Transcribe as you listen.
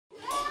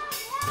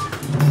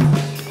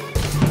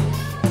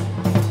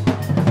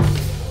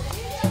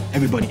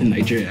Everybody in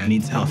Nigeria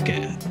needs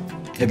healthcare.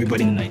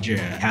 Everybody in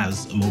Nigeria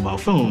has a mobile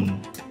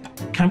phone.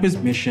 Kangpe's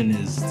mission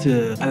is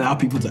to allow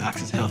people to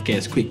access healthcare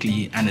as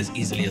quickly and as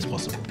easily as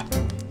possible.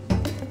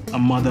 A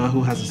mother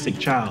who has a sick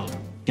child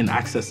can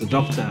access a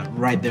doctor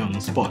right there on the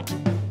spot.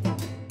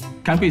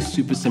 Kangpe is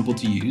super simple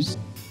to use.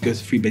 Go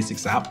to Free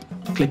Basics app,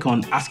 click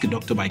on Ask a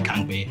Doctor by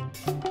Kangpe,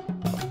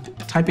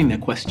 type in their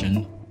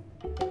question,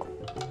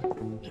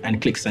 and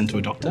click Send to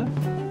a Doctor.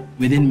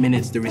 Within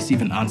minutes, they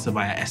receive an answer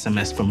via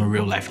SMS from a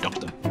real-life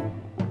doctor.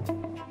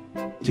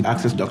 To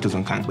access doctors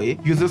on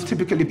Kangpe, users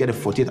typically get a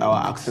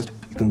 48-hour access.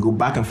 You can go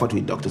back and forth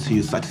with doctors who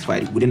you're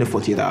satisfied within a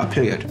 48-hour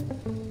period.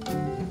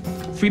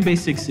 Free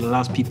Basics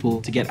allows people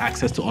to get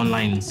access to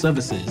online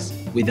services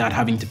without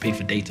having to pay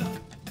for data.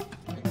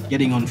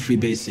 Getting on Free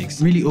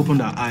Basics really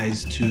opened our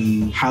eyes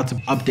to how to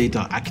update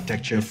our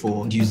architecture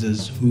for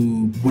users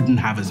who wouldn't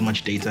have as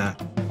much data.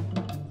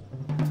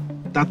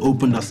 That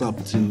opened us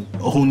up to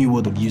a whole new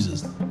world of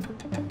users.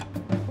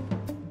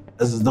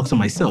 As a doctor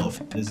myself,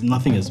 there's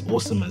nothing as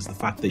awesome as the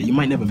fact that you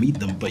might never meet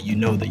them, but you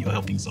know that you're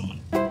helping someone.